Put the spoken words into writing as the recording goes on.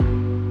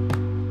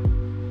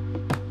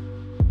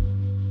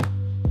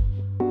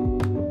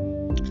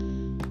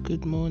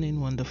Good morning,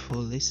 wonderful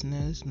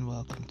listeners, and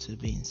welcome to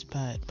Be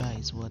Inspired by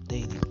His Word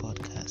Daily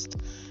podcast.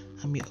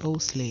 I'm your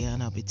host, Leah,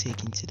 and I'll be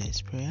taking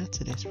today's prayer.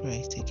 Today's prayer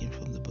is taken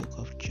from the book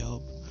of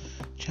Job,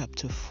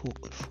 chapter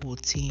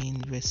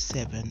 14, verse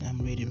 7. I'm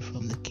reading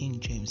from the King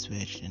James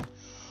Version.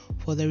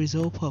 For there is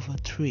hope of a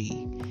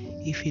tree,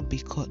 if it be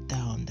cut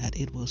down, that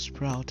it will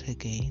sprout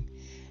again,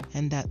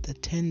 and that the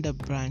tender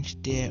branch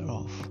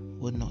thereof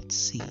will not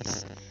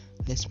cease.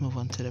 Let's move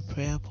on to the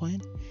prayer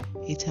point.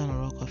 Eternal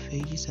Rock of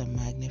Ages, I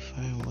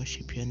magnify and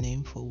worship your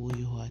name for who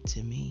you are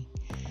to me.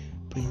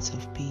 Prince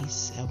of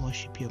Peace, I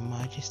worship your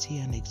majesty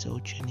and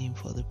exalt your name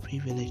for the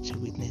privilege to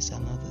witness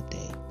another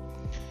day.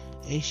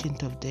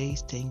 Ancient of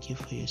Days, thank you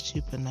for your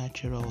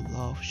supernatural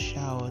love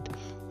showered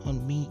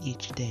on me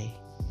each day.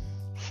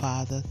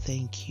 Father,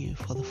 thank you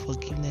for the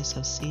forgiveness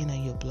of sin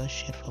and your blood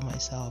shed for my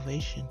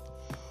salvation.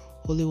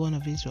 Holy One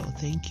of Israel,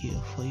 thank you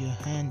for your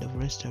hand of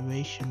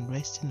restoration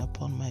resting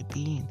upon my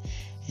being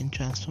and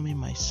transforming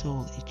my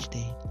soul each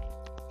day.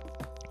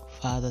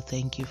 Father,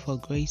 thank you for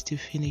grace to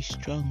finish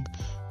strong,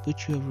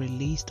 which you have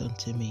released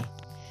unto me.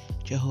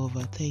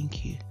 Jehovah,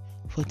 thank you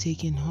for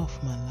taking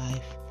off my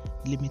life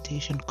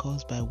limitation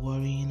caused by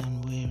worrying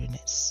and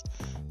weariness.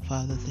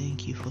 Father,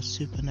 thank you for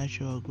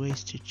supernatural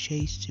grace to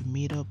chase, to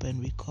meet up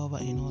and recover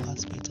in all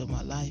aspects of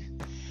my life.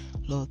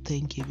 Lord,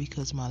 thank you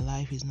because my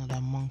life is not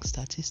among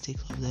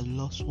statistics of the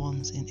lost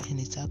ones in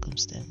any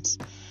circumstance.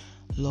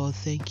 Lord,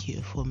 thank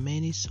you for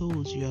many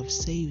souls you have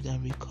saved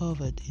and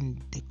recovered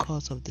in the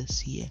course of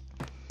this year.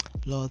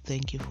 Lord,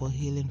 thank you for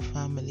healing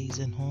families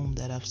and homes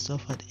that have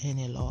suffered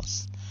any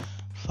loss.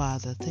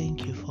 Father,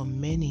 thank you for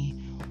many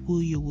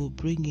who you will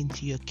bring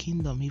into your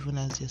kingdom even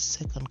as your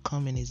second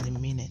coming is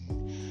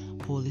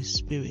imminent. Holy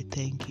Spirit,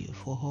 thank you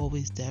for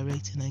always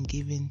directing and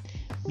giving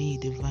me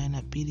divine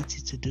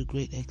ability to do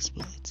great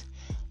exploits.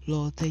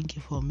 Lord, thank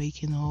you for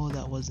making all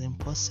that was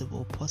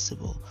impossible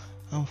possible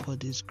and for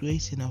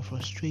disgracing and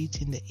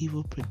frustrating the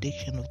evil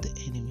prediction of the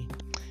enemy.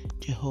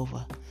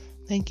 Jehovah,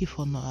 thank you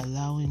for not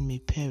allowing me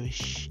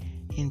perish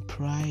in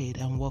pride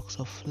and works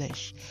of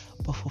flesh,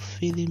 but for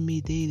filling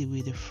me daily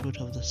with the fruit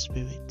of the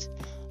Spirit.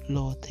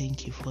 Lord,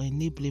 thank you for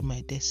enabling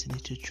my destiny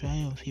to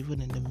triumph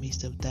even in the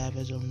midst of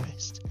diverse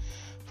unrest.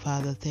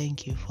 Father,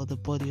 thank you for the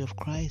body of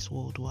Christ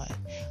worldwide,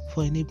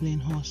 for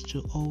enabling us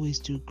to always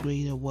do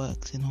greater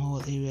works in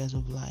all areas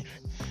of life.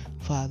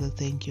 Father,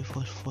 thank you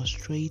for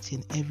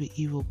frustrating every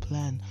evil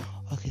plan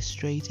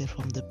orchestrated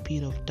from the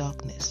pit of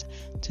darkness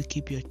to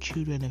keep your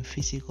children in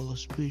physical or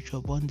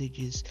spiritual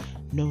bondages,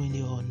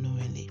 knowingly or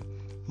unknowingly.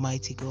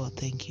 Mighty God,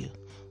 thank you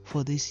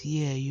for this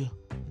year.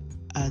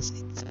 As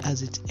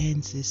it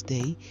ends this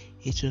day,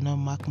 it will not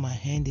mark my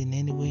hand in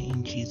any way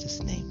in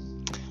Jesus'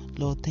 name.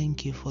 Lord,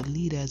 thank you for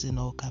leaders in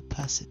all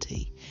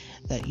capacity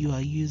that you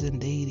are using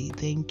daily.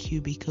 Thank you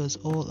because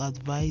all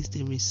advice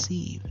they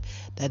receive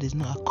that is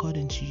not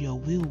according to your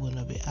will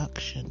not be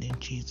actioned in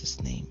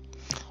Jesus' name.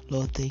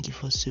 Lord, thank you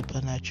for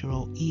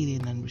supernatural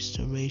healing and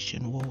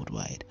restoration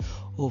worldwide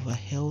over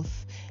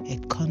health,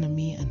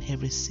 economy, and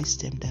every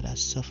system that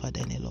has suffered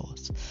any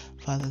loss.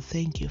 Father,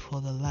 thank you for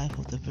the life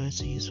of the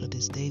vessel used for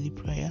this daily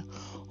prayer,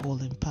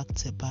 all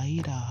impacted by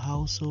it, our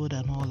household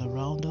and all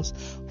around us,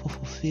 for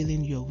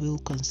fulfilling your will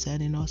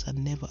concerning us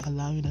and never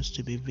allowing us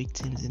to be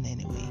victims in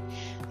any way.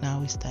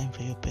 Now it's time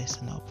for your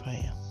personal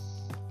prayer.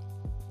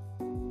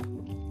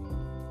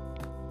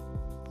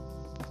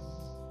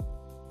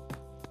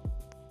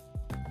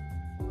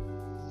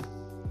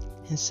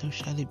 And so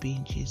shall it be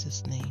in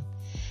Jesus' name.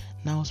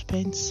 Now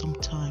spend some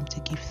time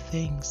to give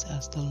thanks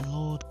as the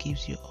Lord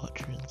gives you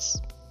utterance.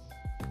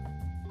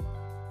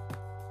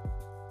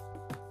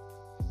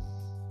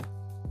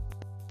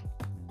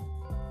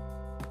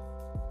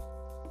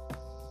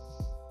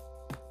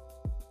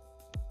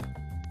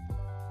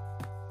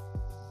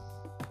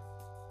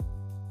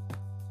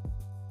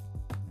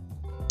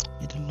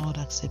 May the Lord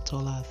accept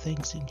all our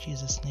thanks in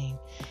Jesus' name.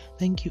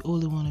 Thank you,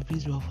 Holy One of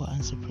Israel, for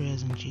answer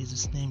prayers in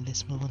Jesus' name.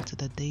 Let's move on to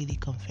the daily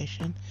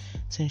confession.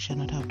 Sin shall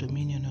not have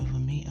dominion over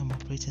me. I'm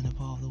operating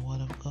above the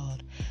word of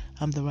God.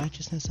 I'm the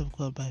righteousness of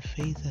God by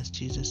faith, as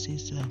Jesus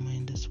is to am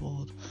in this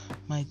world.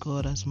 My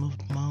God has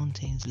moved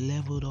mountains,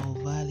 leveled all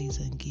valleys,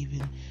 and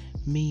given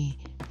me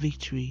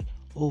victory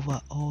over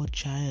all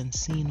giants,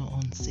 seen or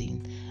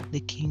unseen.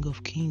 The King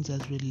of Kings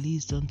has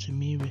released unto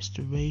me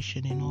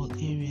restoration in all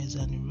areas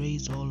and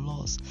erased all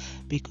loss,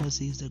 because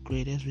he is the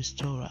greatest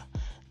restorer.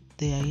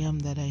 The I am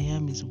that I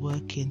am is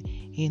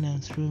working in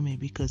and through me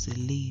because he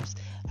lives.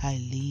 I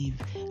live,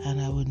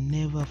 and I will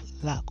never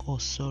lack or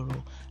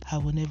sorrow. I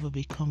will never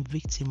become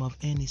victim of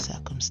any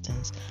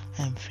circumstance.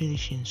 I am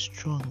finishing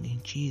strong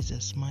in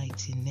Jesus'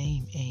 mighty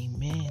name.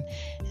 Amen.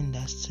 And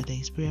that's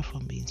today's prayer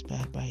from Being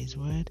Inspired by His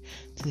Word.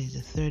 Today is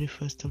the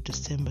 31st of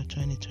December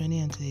 2020,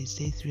 and today is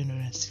day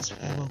 364.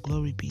 Well,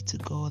 glory be to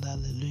God.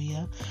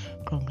 Hallelujah.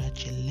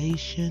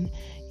 Congratulations.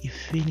 You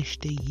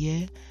finished the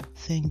year.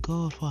 Thank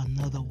God for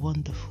another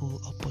wonderful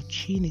wonderful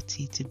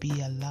opportunity to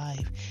be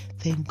alive.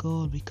 Thank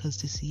God,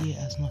 because this year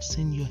has not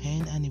seen your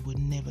hand and it will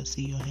never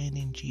see your hand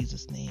in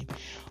Jesus' name.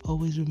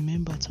 Always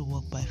remember to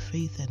walk by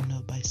faith and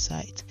not by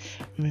sight.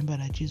 Remember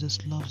that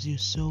Jesus loves you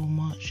so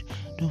much.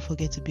 Don't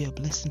forget to be a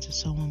blessing to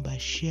someone by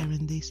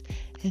sharing this,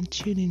 and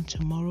tune in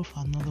tomorrow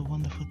for another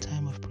wonderful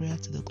time of prayer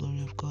to the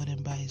glory of God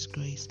and by His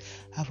grace.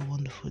 Have a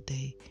wonderful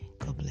day.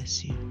 God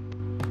bless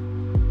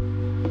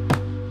you.